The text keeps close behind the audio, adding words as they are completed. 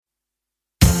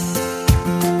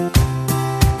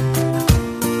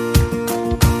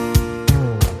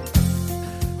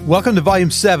Welcome to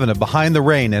Volume 7 of Behind the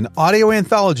Rain, an audio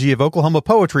anthology of Oklahoma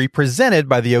poetry presented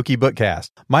by the Okie Bookcast.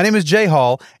 My name is Jay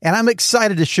Hall, and I'm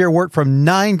excited to share work from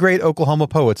 9 great Oklahoma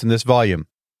poets in this volume.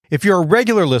 If you're a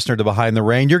regular listener to Behind the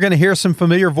Rain, you're going to hear some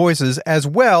familiar voices as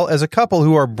well as a couple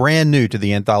who are brand new to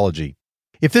the anthology.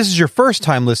 If this is your first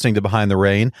time listening to Behind the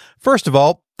Rain, first of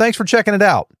all, thanks for checking it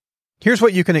out. Here's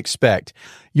what you can expect.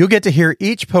 You'll get to hear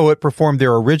each poet perform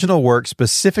their original work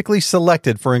specifically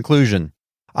selected for inclusion.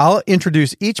 I'll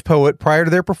introduce each poet prior to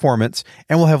their performance,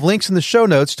 and we'll have links in the show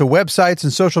notes to websites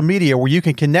and social media where you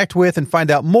can connect with and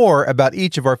find out more about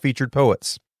each of our featured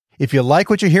poets. If you like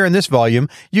what you hear in this volume,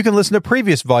 you can listen to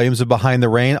previous volumes of Behind the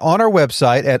Rain on our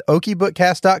website at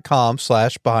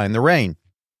okiebookcast.com/behindtherain.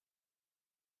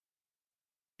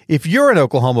 If you're an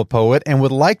Oklahoma poet and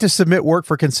would like to submit work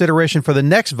for consideration for the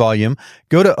next volume,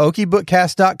 go to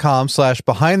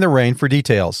okiebookcast.com/behindtherain for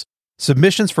details.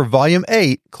 Submissions for Volume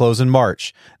 8 close in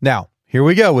March. Now, here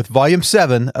we go with Volume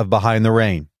 7 of Behind the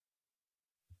Rain.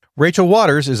 Rachel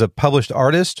Waters is a published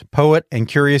artist, poet, and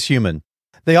curious human.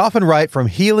 They often write from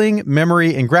healing,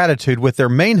 memory, and gratitude, with their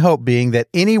main hope being that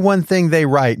any one thing they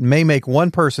write may make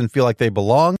one person feel like they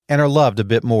belong and are loved a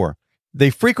bit more. They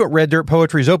frequent Red Dirt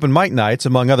Poetry's open mic nights,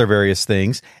 among other various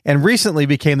things, and recently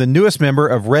became the newest member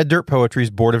of Red Dirt Poetry's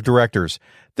board of directors.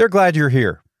 They're glad you're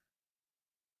here.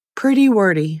 Pretty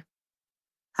wordy.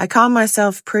 I call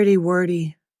myself pretty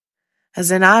wordy,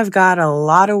 as in I've got a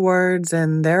lot of words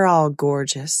and they're all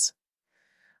gorgeous.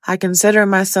 I consider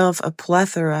myself a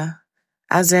plethora,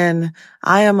 as in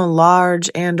I am a large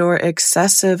and or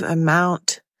excessive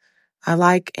amount. I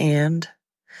like and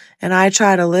I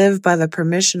try to live by the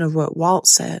permission of what Walt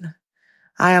said.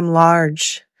 I am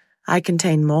large. I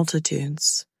contain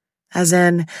multitudes, as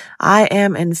in I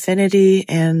am infinity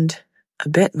and a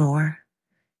bit more,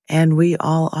 and we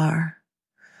all are.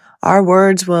 Our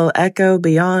words will echo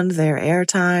beyond their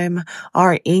airtime.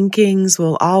 Our inkings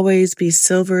will always be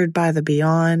silvered by the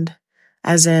beyond,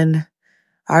 as in,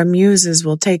 our muses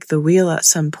will take the wheel at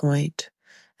some point,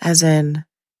 as in,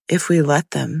 if we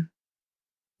let them.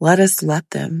 Let us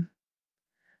let them.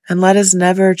 And let us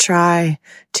never try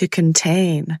to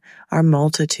contain our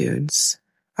multitudes,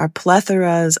 our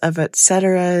plethoras of et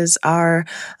ceteras, our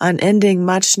unending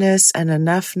muchness and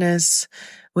enoughness.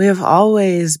 We have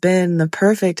always been the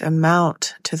perfect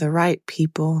amount to the right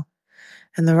people,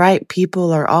 and the right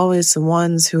people are always the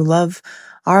ones who love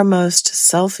our most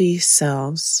selfie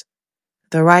selves.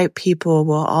 The right people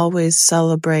will always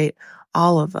celebrate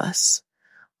all of us,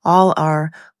 all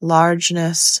our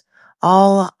largeness,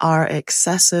 all our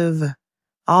excessive,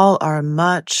 all our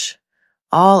much,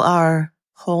 all our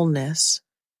wholeness.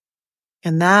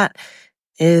 And that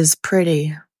is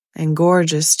pretty and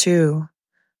gorgeous too.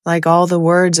 Like all the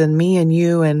words and me and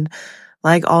you and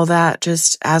like all that,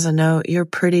 just as a note, you're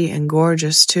pretty and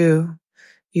gorgeous too.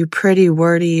 You pretty,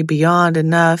 wordy, beyond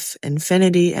enough,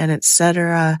 infinity and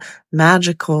etc.,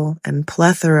 magical and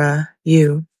plethora,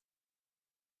 you.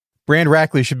 Brand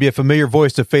Rackley should be a familiar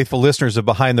voice to faithful listeners of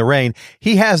Behind the Rain.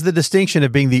 He has the distinction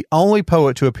of being the only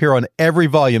poet to appear on every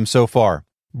volume so far.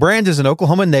 Brand is an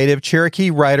Oklahoma native,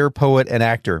 Cherokee writer, poet, and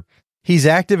actor. He's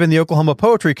active in the Oklahoma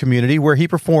poetry community where he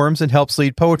performs and helps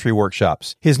lead poetry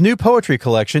workshops. His new poetry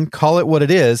collection, Call It What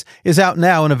It Is out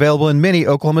now and available in many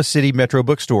Oklahoma City metro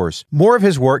bookstores. More of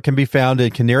his work can be found in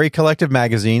Canary Collective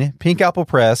Magazine, Pink Apple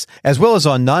Press, as well as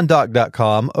on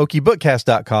nondoc.com,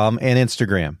 okiebookcast.com, and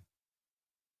Instagram.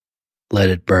 Let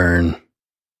it burn.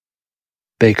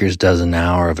 Baker's dozen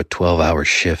hour of a 12-hour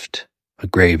shift, a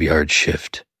graveyard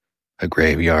shift, a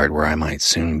graveyard where I might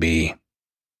soon be.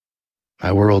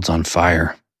 My world's on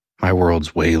fire. My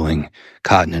world's wailing.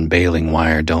 Cotton and baling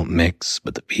wire don't mix,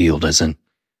 but the field isn't.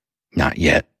 Not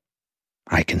yet.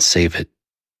 I can save it.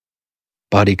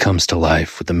 Body comes to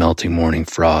life with the melting morning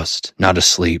frost. Not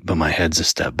asleep, but my head's a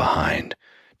step behind.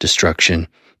 Destruction,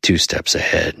 2 steps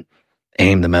ahead.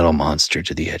 Aim the metal monster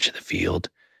to the edge of the field.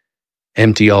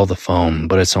 Empty all the foam,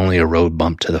 but it's only a road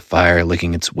bump to the fire,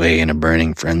 licking its way in a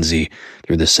burning frenzy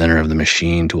through the center of the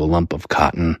machine to a lump of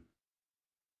cotton.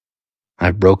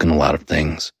 I've broken a lot of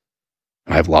things.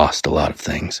 I've lost a lot of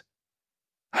things.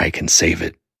 I can save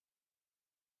it.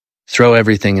 Throw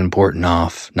everything important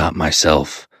off, not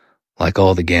myself. Like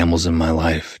all the gambles in my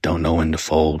life, don't know when to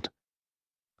fold.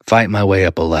 Fight my way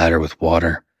up a ladder with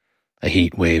water. A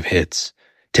heat wave hits,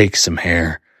 takes some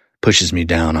hair, pushes me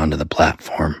down onto the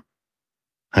platform.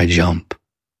 I jump.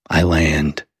 I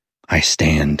land. I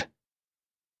stand.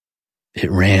 It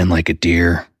ran like a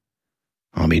deer.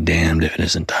 I'll be damned if it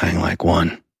isn't dying like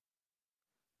one.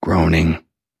 Groaning,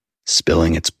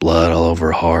 spilling its blood all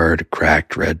over hard,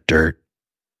 cracked red dirt,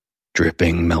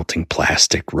 dripping, melting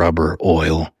plastic, rubber,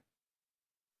 oil.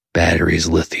 Batteries'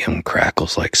 lithium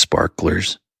crackles like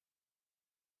sparklers.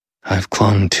 I've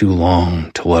clung too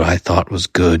long to what I thought was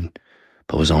good,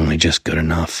 but was only just good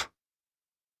enough.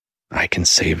 I can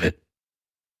save it.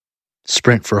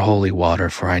 Sprint for holy water,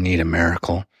 for I need a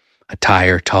miracle. A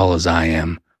tire tall as I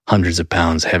am, hundreds of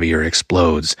pounds heavier,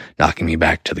 explodes, knocking me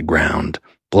back to the ground,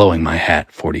 blowing my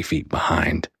hat 40 feet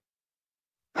behind.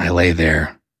 I lay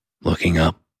there, looking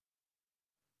up.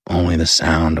 Only the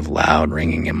sound of loud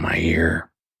ringing in my ear.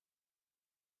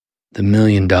 The $1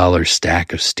 million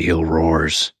stack of steel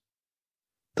roars.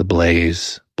 The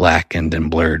blaze, blackened and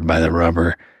blurred by the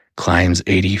rubber, climbs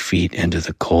 80 feet into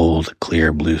the cold,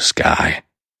 clear blue sky.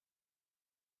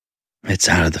 It's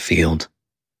out of the field,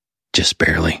 just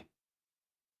barely.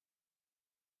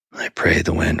 I pray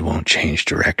the wind won't change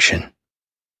direction.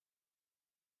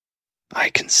 I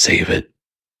can save it.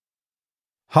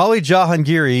 Holly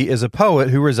Jahangiri is a poet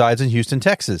who resides in Houston,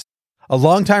 Texas. A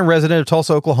longtime resident of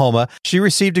Tulsa, Oklahoma, she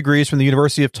received degrees from the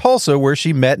University of Tulsa, where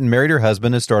she met and married her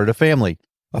husband and started a family.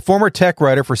 A former tech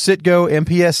writer for Citgo,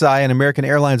 MPSI, and American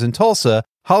Airlines in Tulsa,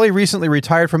 Holly recently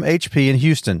retired from HP in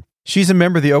Houston. She's a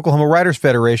member of the Oklahoma Writers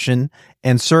Federation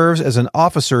and serves as an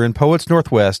officer in Poets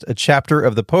Northwest, a chapter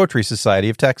of the Poetry Society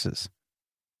of Texas.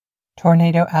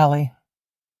 Tornado Alley.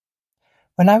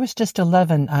 When I was just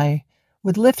 11, I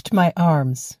would lift my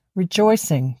arms,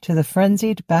 rejoicing to the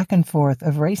frenzied back and forth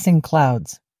of racing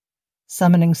clouds,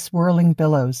 summoning swirling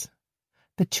billows,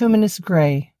 bituminous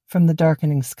gray from the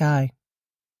darkening sky.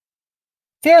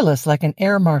 Fearless like an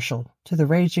air marshal to the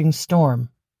raging storm,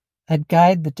 I'd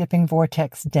guide the dipping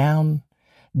vortex down,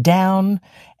 down,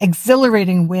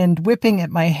 exhilarating wind whipping at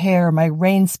my hair, my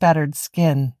rain-spattered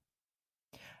skin.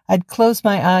 I'd close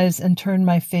my eyes and turn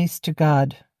my face to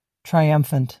God,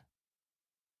 triumphant.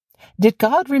 Did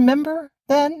God remember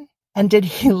then? And did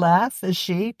he laugh as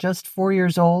she, just 4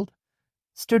 years old,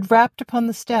 stood wrapped upon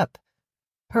the step,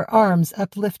 her arms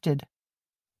uplifted,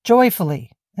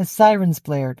 joyfully as sirens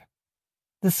blared,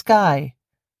 the sky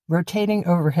rotating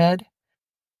overhead?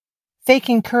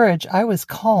 Faking courage, I was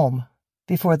calm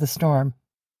before the storm.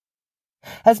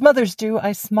 As mothers do,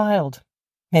 I smiled,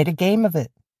 made a game of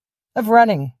it, of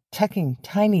running, tucking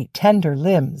tiny, tender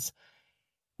limbs.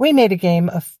 We made a game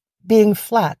of being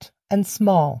flat and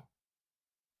small.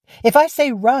 If I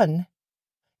say run,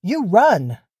 you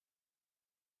run.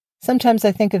 Sometimes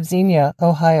I think of Xenia,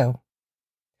 Ohio,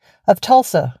 of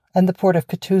Tulsa and the port of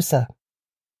Catoosa.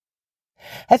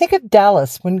 I think of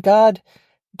Dallas when God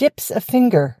dips a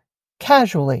finger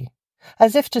casually,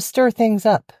 as if to stir things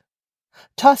up,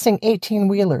 tossing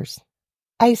 18-wheelers,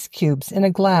 ice cubes in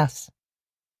a glass.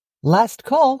 Last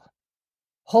call.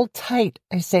 Hold tight,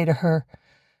 I say to her,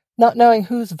 not knowing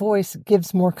whose voice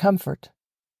gives more comfort.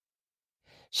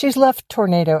 She's left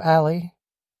Tornado Alley,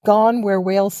 gone where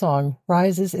whale song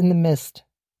rises in the mist,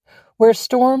 where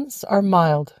storms are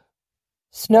mild,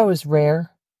 snow is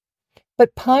rare,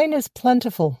 but pine is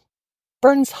plentiful,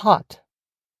 burns hot.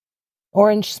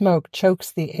 Orange smoke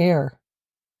chokes the air.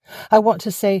 I want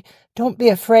to say, don't be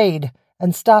afraid,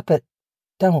 and stop it.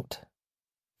 Don't.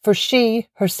 For she,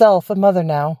 herself a mother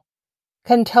now,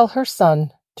 can tell her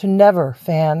son to never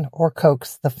fan or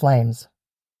coax the flames.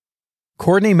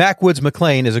 Courtney Macwoods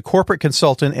McLean is a corporate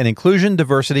consultant and inclusion,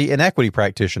 diversity, and equity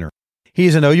practitioner. He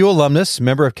is an OU alumnus,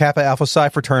 member of Kappa Alpha Psi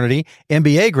fraternity,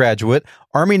 MBA graduate,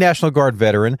 Army National Guard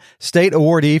veteran, state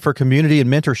awardee for community and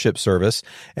mentorship service,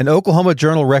 an Oklahoma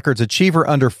Journal Records Achiever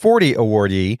Under 40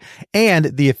 awardee, and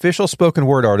the official spoken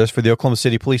word artist for the Oklahoma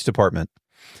City Police Department.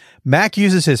 Mac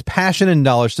uses his passion and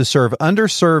knowledge to serve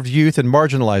underserved youth and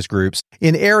marginalized groups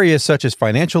in areas such as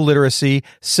financial literacy,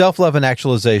 self-love and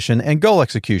actualization, and goal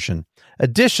execution.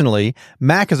 Additionally,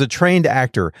 Mac is a trained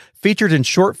actor, featured in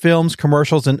short films,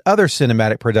 commercials, and other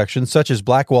cinematic productions such as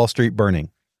Black Wall Street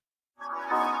Burning.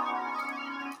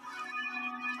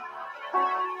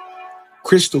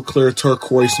 Crystal clear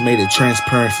turquoise made it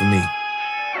transparent for me.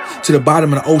 To the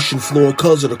bottom of the ocean floor,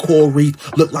 colors of the coral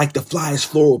reef look like the fly's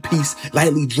floral piece,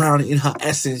 lightly drowning in her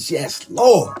essence. Yes,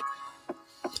 Lord.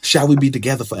 Shall we be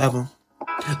together forever?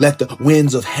 Let the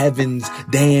winds of heavens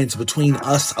dance between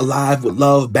us, alive with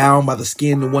love, bound by the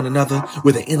skin of one another,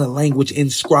 with an inner language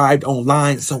inscribed on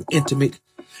lines so intimate.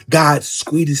 God's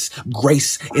sweetest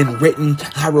grace in written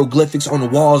hieroglyphics on the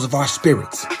walls of our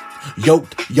spirits.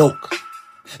 Yoked yoke,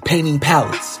 painting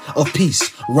palettes of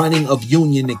peace, running of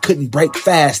union that couldn't break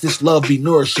fast. This love be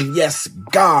nourishing. Yes,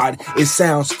 God, it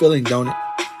sounds filling, don't it?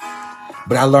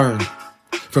 But I learned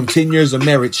From 10 years of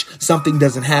marriage, something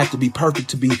doesn't have to be perfect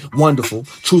to be wonderful.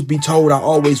 Truth be told, I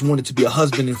always wanted to be a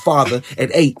husband and father.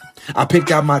 At 8, I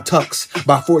picked out my tux.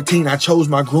 By 14, I chose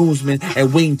my groomsmen and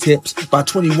wingtips. By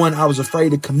 21, I was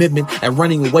afraid of commitment and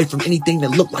running away from anything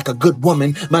that looked like a good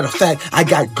woman. Matter of fact, I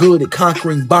got good at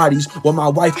conquering bodies while my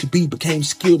wife-to-be became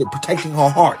skilled at protecting her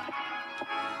heart.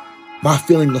 My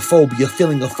feeling of phobia,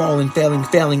 feeling of falling,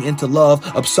 failing into love,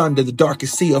 asunder the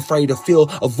darkest sea, afraid to feel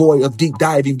a void of deep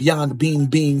diving beyond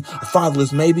being a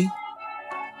fatherless maybe.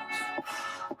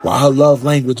 While her love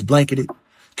language blanketed,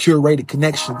 curated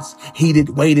connections, heated,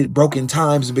 waited, broken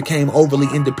times, and became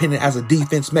overly independent as a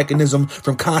defense mechanism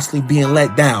from constantly being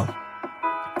let down.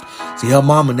 See, her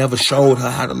mama never showed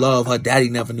her how to love, her daddy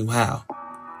never knew how.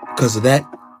 Because of that,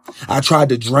 I tried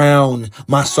to drown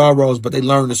my sorrows, but they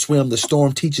learned to swim. The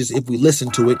storm teaches if we listen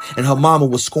to it. And her mama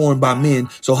was scorned by men,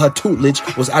 so her tutelage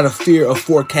was out of fear of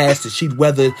forecast that she'd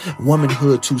weathered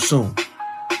womanhood too soon.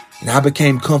 And I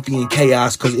became comfy in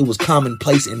chaos because it was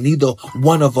commonplace, and neither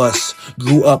one of us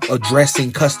grew up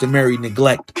addressing customary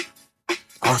neglect.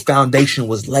 Our foundation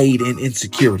was laid in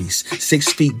insecurities,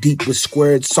 6 feet deep with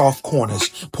squared soft corners,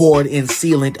 poured in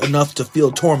sealant enough to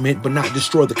feel torment but not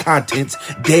destroy the contents,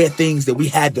 dead things that we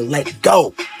had to let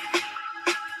go.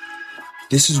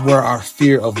 This is where our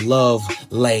fear of love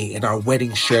lay, and our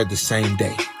wedding shared the same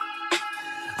day.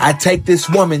 I take this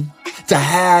woman to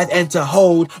have and to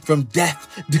hold from death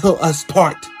till us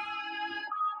part.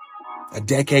 A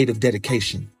decade of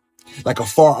dedication. Like a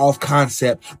far-off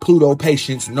concept, Pluto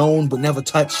patience, known but never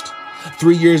touched.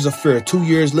 3 years of fear, 2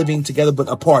 years living together but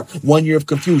apart, 1 year of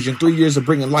confusion, 3 years of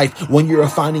bringing life, 1 year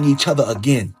of finding each other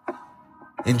again.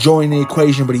 Enjoying the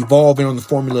equation but evolving on the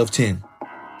formula of 10.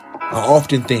 I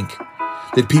often think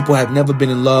that people have never been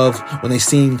in love when they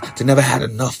seem to never had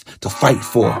enough to fight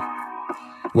for.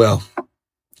 Well,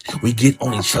 we get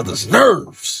on each other's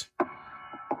nerves.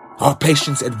 Our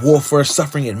patience at warfare,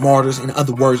 suffering at martyrs. In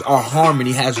other words, our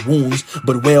harmony has wounds,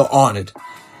 but well honored.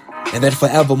 And that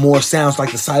forevermore sounds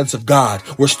like the silence of God.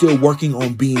 We're still working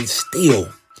on being still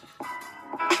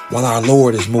while our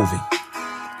Lord is moving.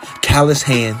 Callous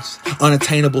hands,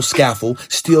 unattainable scaffold,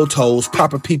 steel toes,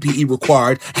 proper PPE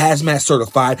required, hazmat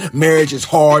certified, marriage is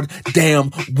hard,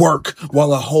 damn work,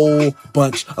 while a whole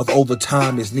bunch of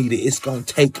overtime is needed. It's going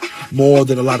to take more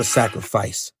than a lot of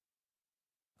sacrifice.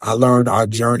 I learned our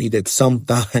journey that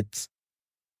sometimes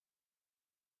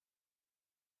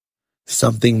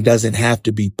something doesn't have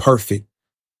to be perfect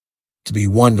to be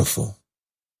wonderful.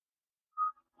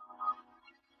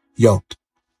 Yoked.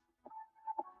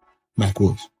 Mac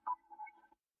Woods.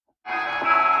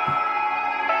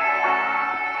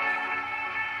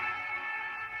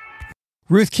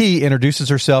 Ruth Key introduces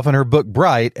herself in her book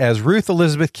Bright as Ruth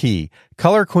Elizabeth Key,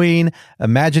 color queen,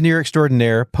 Imagineer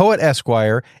extraordinaire, poet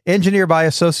esquire, engineer by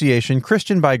association,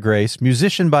 Christian by grace,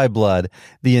 musician by blood,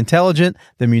 the intelligent,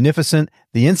 the munificent,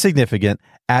 the insignificant,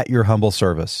 at your humble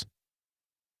service.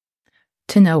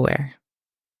 To nowhere.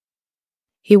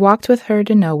 He walked with her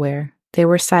to nowhere. They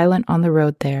were silent on the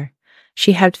road there.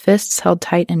 She had fists held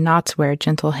tight in knots where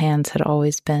gentle hands had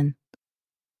always been.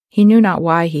 He knew not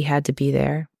why he had to be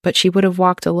there, but she would have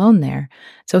walked alone there,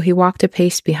 so he walked a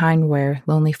pace behind where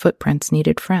lonely footprints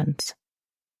needed friends.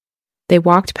 They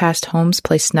walked past homes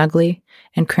placed snugly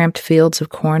and cramped fields of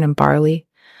corn and barley,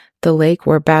 the lake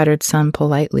where battered sun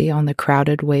politely on the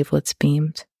crowded wavelets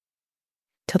beamed,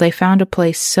 till they found a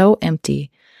place so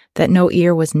empty that no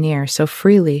ear was near, so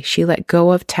freely she let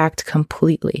go of tact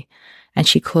completely, and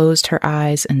she closed her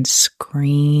eyes and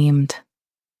screamed.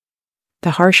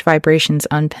 The harsh vibrations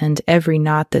unpinned every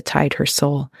knot that tied her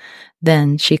soul.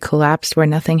 Then she collapsed where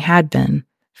nothing had been,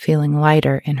 feeling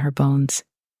lighter in her bones.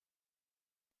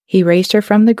 He raised her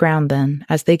from the ground then,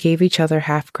 as they gave each other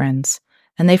half grins,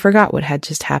 and they forgot what had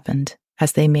just happened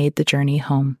as they made the journey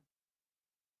home.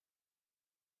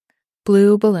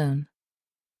 Blue balloon.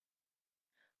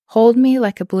 Hold me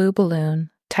like a blue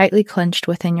balloon, tightly clenched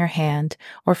within your hand,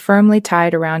 or firmly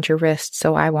tied around your wrist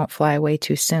so I won't fly away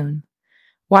too soon.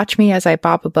 Watch me as I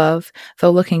bob above, though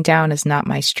looking down is not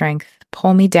my strength.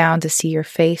 Pull me down to see your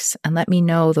face and let me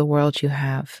know the world you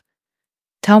have.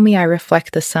 Tell me I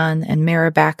reflect the sun and mirror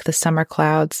back the summer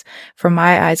clouds, for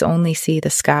my eyes only see the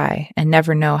sky and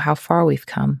never know how far we've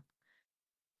come.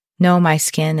 Know my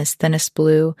skin is thinnest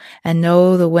blue, and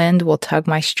know the wind will tug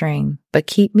my string, but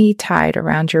keep me tied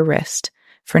around your wrist,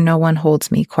 for no one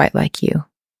holds me quite like you.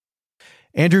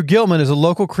 Andrew Gilman is a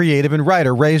local creative and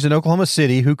writer raised in Oklahoma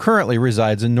City who currently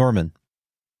resides in Norman.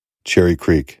 Cherry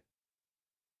Creek.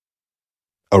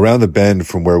 Around the bend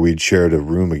from where we'd shared a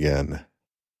room again.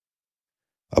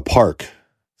 A park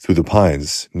through the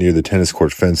pines near the tennis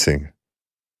court fencing.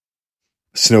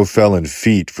 Snow fell in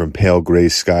feet from pale gray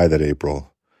sky that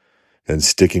April, and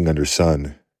sticking under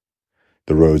sun,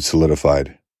 the road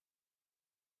solidified.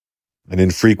 An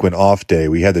infrequent off day,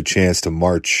 we had the chance to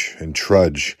march and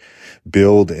trudge,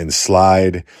 build and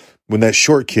slide, when that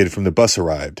short kid from the bus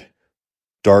arrived.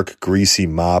 Dark, greasy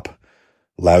mop,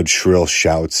 loud, shrill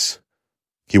shouts.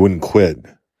 He wouldn't quit.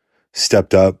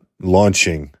 Stepped up,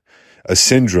 launching. A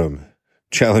syndrome,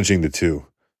 challenging the two.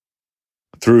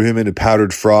 Threw him into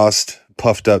powdered frost,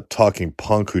 puffed up talking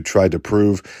punk who tried to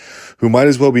prove, who might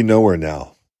as well be nowhere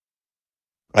now.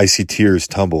 Icy tears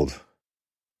tumbled,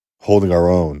 holding our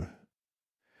own.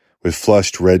 With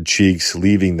flushed red cheeks,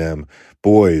 leaving them,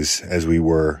 boys as we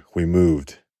were, we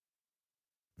moved.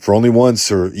 For only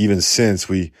once, or even since,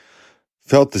 we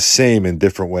felt the same in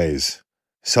different ways.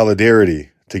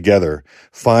 Solidarity, together,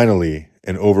 finally,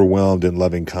 and overwhelmed in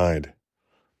loving kind.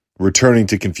 Returning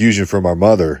to confusion from our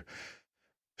mother,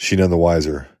 she none the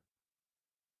wiser.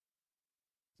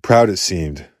 Proud it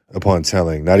seemed, upon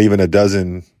telling, not even a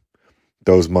dozen,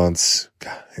 those months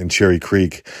in Cherry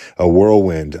Creek, a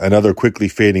whirlwind, another quickly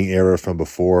fading era from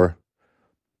before,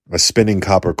 a spinning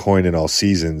copper coin in all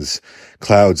seasons,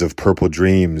 clouds of purple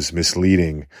dreams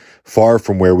misleading, far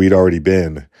from where we'd already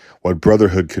been, what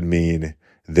brotherhood could mean,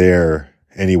 there,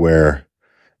 anywhere,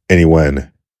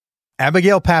 anywhen.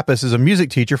 Abigail Pappas is a music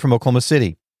teacher from Oklahoma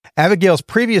City. Abigail's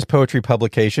previous poetry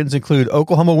publications include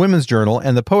Oklahoma Women's Journal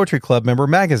and the Poetry Club Member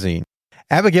Magazine.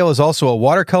 Abigail is also a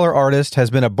watercolor artist, has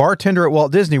been a bartender at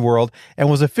Walt Disney World, and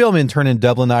was a film intern in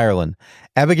Dublin, Ireland.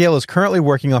 Abigail is currently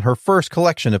working on her first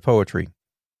collection of poetry.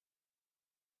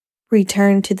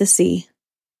 Return to the sea.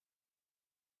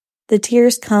 The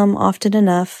tears come often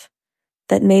enough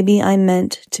that maybe I'm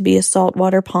meant to be a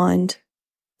saltwater pond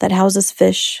that houses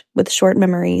fish with short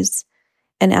memories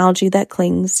and algae that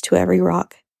clings to every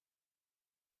rock.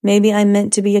 Maybe I'm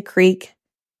meant to be a creek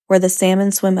where the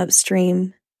salmon swim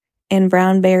upstream and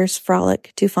brown bears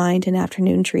frolic to find an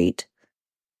afternoon treat.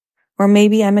 Or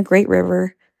maybe I'm a great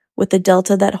river with a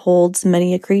delta that holds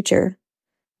many a creature,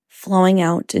 flowing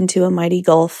out into a mighty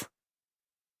gulf.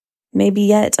 Maybe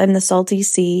yet I'm the salty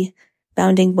sea,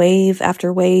 bounding wave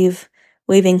after wave,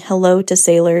 waving hello to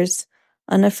sailors,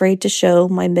 unafraid to show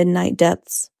my midnight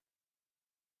depths.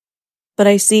 But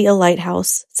I see a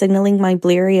lighthouse, signaling my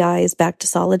bleary eyes back to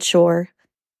solid shore.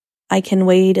 I can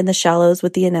wade in the shallows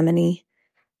with the anemone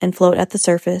and float at the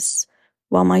surface,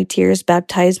 while my tears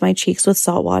baptize my cheeks with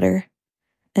salt water,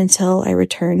 until I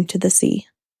return to the sea.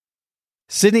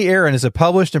 Sydney Aaron is a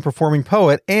published and performing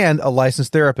poet and a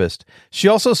licensed therapist. She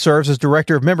also serves as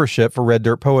director of membership for Red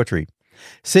Dirt Poetry.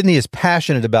 Sydney is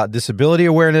passionate about disability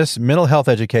awareness, mental health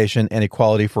education, and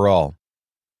equality for all.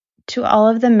 To all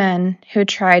of the men who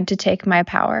tried to take my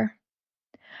power,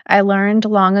 I learned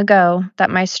long ago that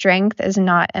my strength is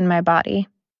not in my body.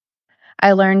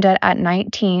 I learned it at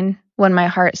 19 when my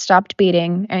heart stopped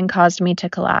beating and caused me to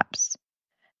collapse.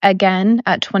 Again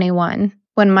at 21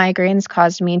 when migraines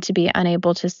caused me to be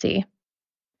unable to see.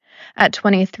 At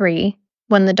 23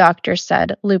 when the doctor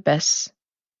said lupus.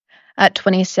 At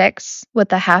 26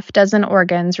 with a half dozen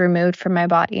organs removed from my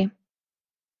body.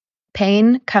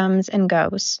 Pain comes and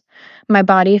goes. My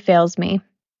body fails me.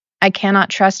 I cannot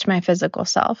trust my physical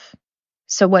self.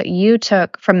 So what you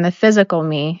took from the physical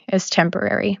me is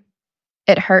temporary.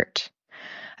 It hurt.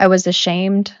 I was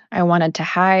ashamed. I wanted to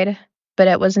hide, but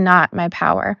it was not my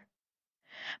power.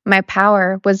 My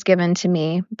power was given to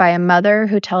me by a mother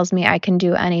who tells me I can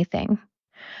do anything,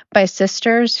 by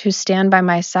sisters who stand by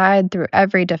my side through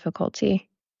every difficulty,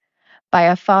 by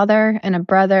a father and a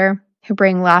brother who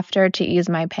bring laughter to ease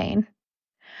my pain,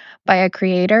 by a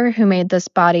creator who made this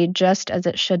body just as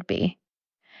it should be,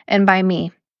 and by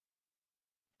me.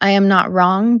 I am not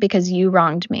wrong because you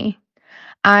wronged me.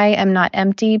 I am not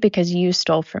empty because you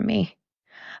stole from me.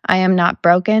 I am not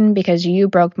broken because you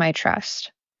broke my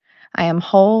trust. I am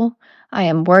whole, I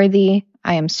am worthy,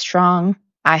 I am strong,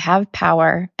 I have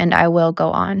power, and I will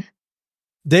go on.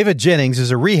 David Jennings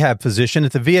is a rehab physician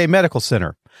at the VA Medical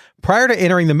Center. Prior to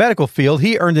entering the medical field,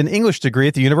 he earned an English degree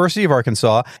at the University of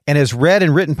Arkansas and has read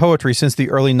and written poetry since the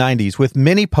early 90s, with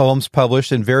many poems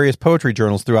published in various poetry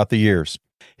journals throughout the years.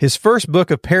 His first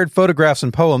book of paired photographs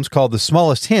and poems, called The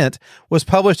Smallest Hint, was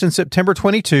published in September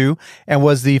 22 and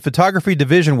was the photography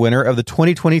division winner of the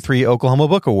 2023 Oklahoma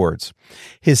Book Awards.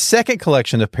 His second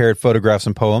collection of paired photographs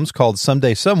and poems, called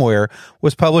Someday Somewhere,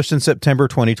 was published in September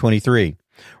 2023.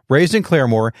 Raised in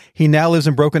Claremore, he now lives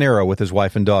in Broken Arrow with his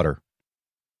wife and daughter.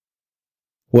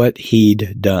 What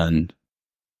he'd done.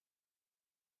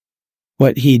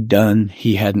 What he'd done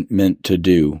he hadn't meant to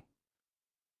do.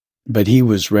 But he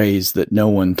was raised that no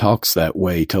one talks that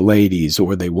way to ladies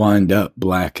or they wind up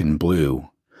black and blue.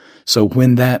 So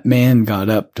when that man got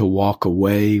up to walk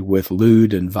away with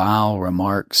lewd and vile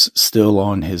remarks still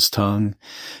on his tongue,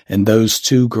 and those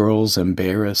two girls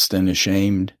embarrassed and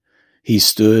ashamed, he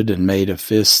stood and made a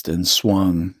fist and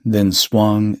swung, then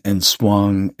swung and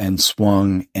swung and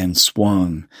swung and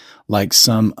swung, like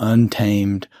some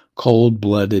untamed,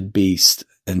 cold-blooded beast,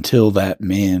 until that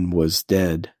man was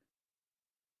dead.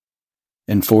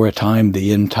 And for a time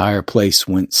the entire place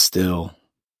went still.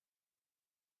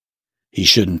 "He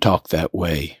shouldn't talk that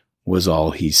way," was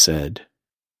all he said.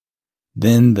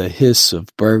 Then the hiss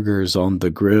of burgers on the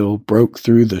grill broke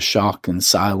through the shock and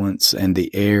silence, and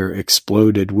the air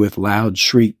exploded with loud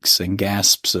shrieks and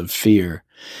gasps of fear,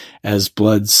 as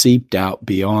blood seeped out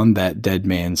beyond that dead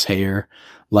man's hair,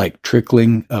 like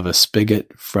trickling of a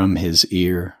spigot from his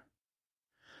ear.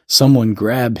 "Someone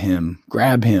grab him,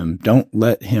 don't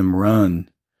let him run."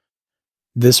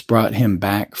 This brought him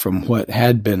back from what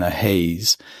had been a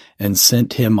haze, and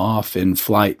sent him off in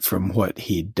flight from what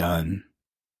he'd done.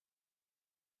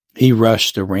 He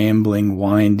rushed a rambling,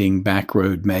 winding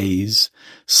backroad maze,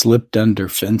 slipped under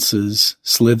fences,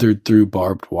 slithered through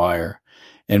barbed wire,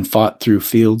 and fought through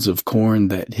fields of corn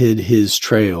that hid his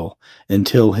trail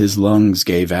until his lungs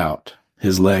gave out,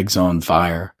 his legs on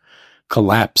fire,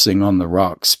 collapsing on the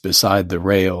rocks beside the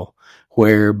rail,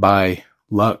 where, by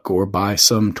luck or by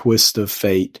some twist of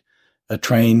fate, a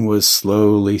train was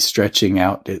slowly stretching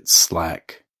out its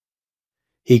slack.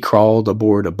 He crawled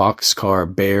aboard a boxcar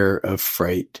bare of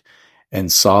freight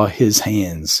and saw his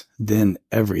hands, then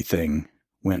everything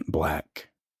went black.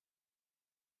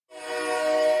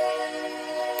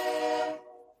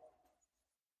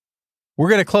 We're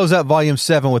going to close out Volume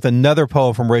 7 with another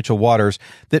poem from Rachel Waters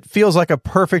that feels like a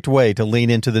perfect way to lean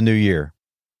into the new year.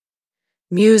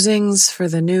 Musings for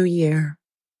the new year.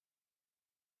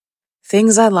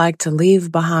 Things I'd like to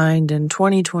leave behind in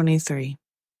 2023.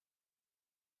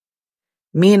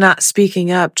 Me not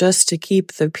speaking up just to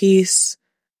keep the peace,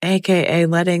 aka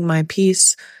letting my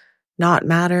peace not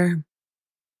matter.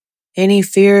 Any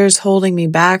fears holding me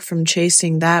back from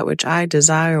chasing that which I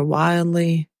desire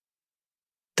wildly.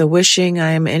 The wishing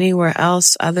I am anywhere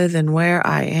else other than where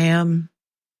I am.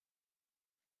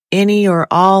 Any or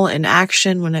all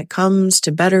inaction when it comes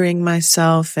to bettering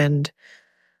myself, and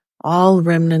all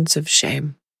remnants of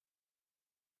shame.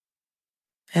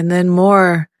 And then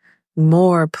more,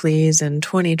 please, in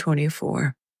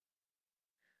 2024.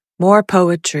 More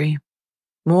poetry,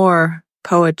 and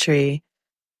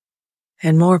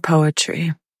more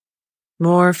poetry.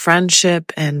 More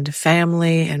friendship and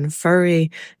family and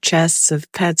furry chests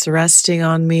of pets resting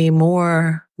on me.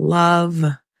 More love,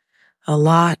 a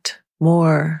lot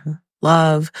more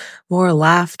love, more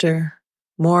laughter,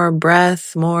 more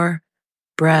breath, more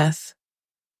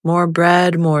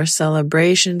bread, more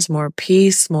celebrations, more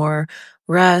peace, more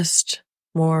rest,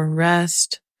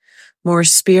 more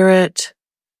spirit,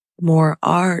 more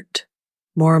art,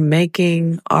 more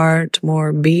making art,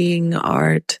 more being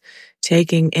art,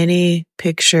 taking any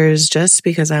pictures just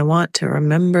because I want to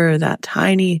remember that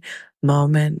tiny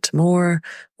moment, more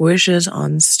wishes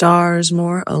on stars,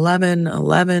 more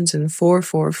 1111s and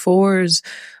 444s,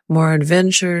 more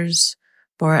adventures,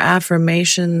 more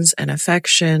affirmations and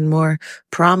affection, more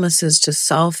promises to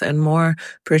self and more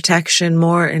protection,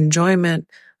 more enjoyment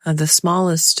of the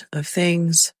smallest of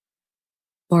things,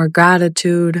 more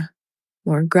gratitude,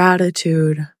 more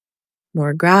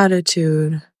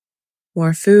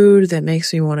food that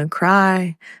makes me want to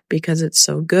cry because it's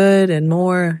so good, and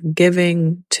more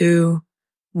giving to,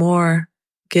 more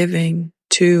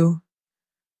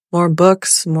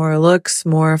books, more looks,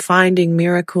 more finding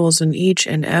miracles in each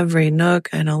and every nook,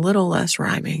 and a little less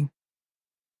rhyming.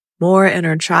 More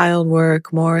inner child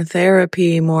work, more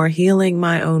therapy, more healing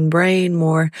my own brain,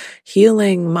 more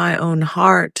healing my own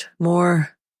heart,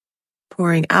 more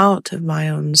pouring out of my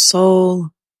own soul,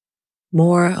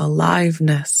 more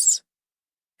aliveness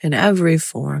in every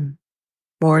form,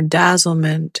 more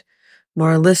dazzlement,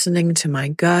 more listening to my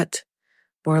gut,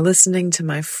 more listening to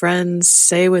my friends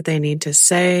say what they need to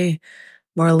say,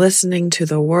 more listening to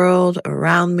the world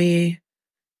around me,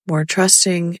 more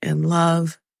trusting in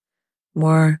love,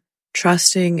 more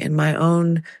trusting in my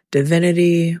own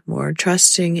divinity, more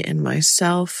trusting in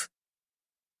myself,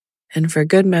 and for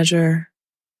good measure,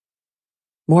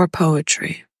 more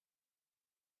poetry.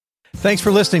 Thanks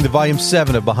for listening to Volume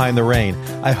 7 of Behind the Rain.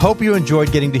 I hope you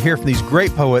enjoyed getting to hear from these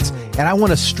great poets, and I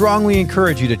want to strongly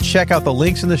encourage you to check out the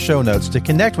links in the show notes to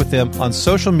connect with them on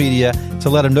social media, to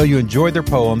let them know you enjoyed their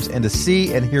poems, and to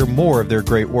see and hear more of their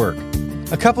great work.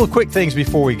 A couple of quick things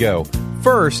before we go.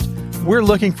 First, we're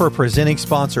looking for a presenting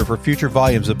sponsor for future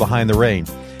volumes of Behind the Rain.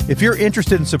 If you're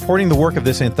interested in supporting the work of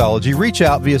this anthology, reach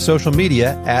out via social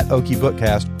media at Okie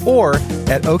Bookcast or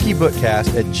at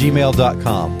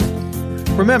okiebookcast@gmail.com.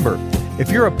 Remember, if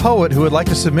you're a poet who would like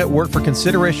to submit work for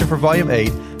consideration for Volume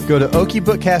 8, go to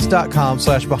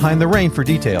okiebookcast.com/behindtherain for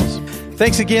details.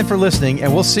 Thanks again for listening,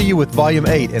 and we'll see you with Volume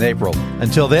 8 in April.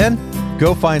 Until then,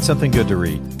 go find something good to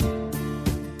read.